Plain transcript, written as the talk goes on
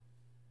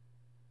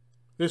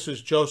This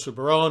is Joseph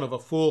Barone of A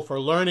Fool for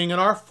Learning,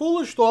 and our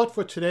foolish thought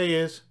for today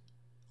is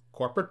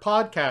corporate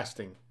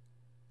podcasting.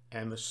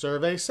 And the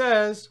survey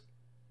says,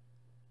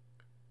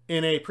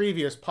 in a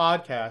previous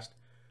podcast,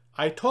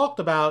 I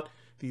talked about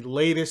the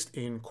latest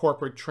in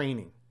corporate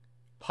training,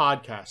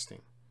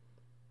 podcasting.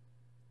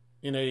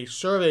 In a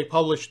survey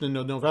published in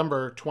the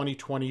November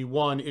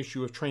 2021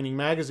 issue of Training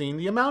Magazine,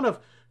 the amount of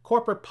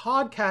corporate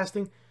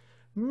podcasting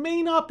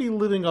may not be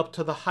living up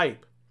to the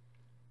hype.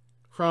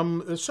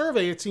 From the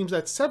survey, it seems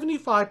that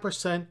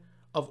 75%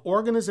 of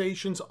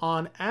organizations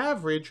on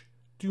average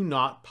do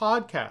not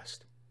podcast.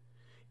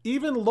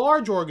 Even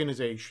large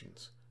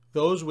organizations,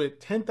 those with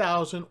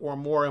 10,000 or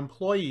more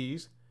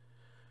employees,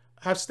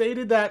 have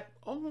stated that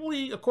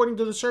according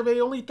to the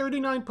survey, only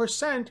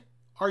 39%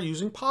 are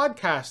using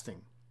podcasting.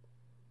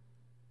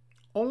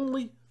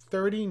 Only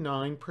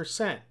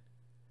 39%.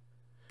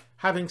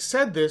 Having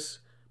said this,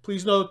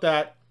 please note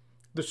that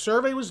the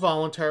survey was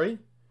voluntary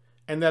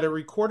and that it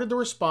recorded the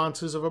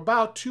responses of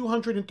about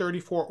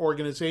 234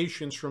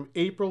 organizations from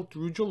April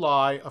through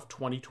July of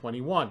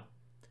 2021.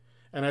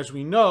 And as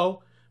we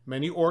know,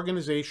 many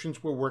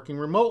organizations were working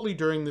remotely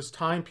during this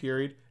time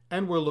period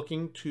and were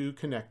looking to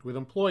connect with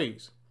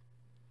employees.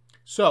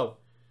 So,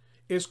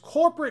 is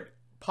corporate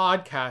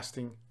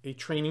podcasting a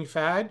training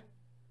fad?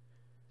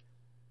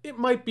 It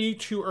might be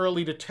too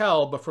early to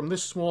tell, but from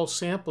this small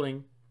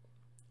sampling,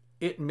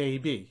 it may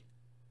be.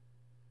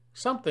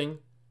 Something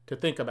to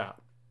think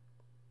about.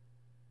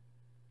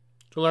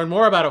 To learn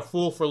more about A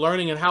Fool for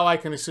Learning and how I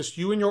can assist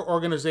you and your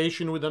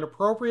organization with an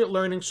appropriate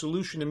learning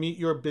solution to meet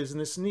your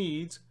business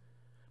needs,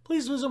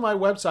 please visit my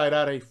website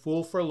at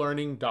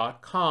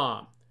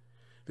afoolforlearning.com.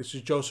 This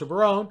is Joseph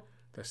Barone,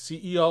 the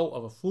CEO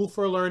of A Fool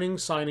for Learning,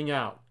 signing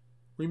out.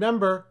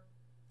 Remember,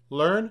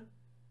 learn,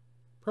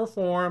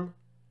 perform,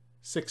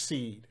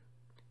 succeed.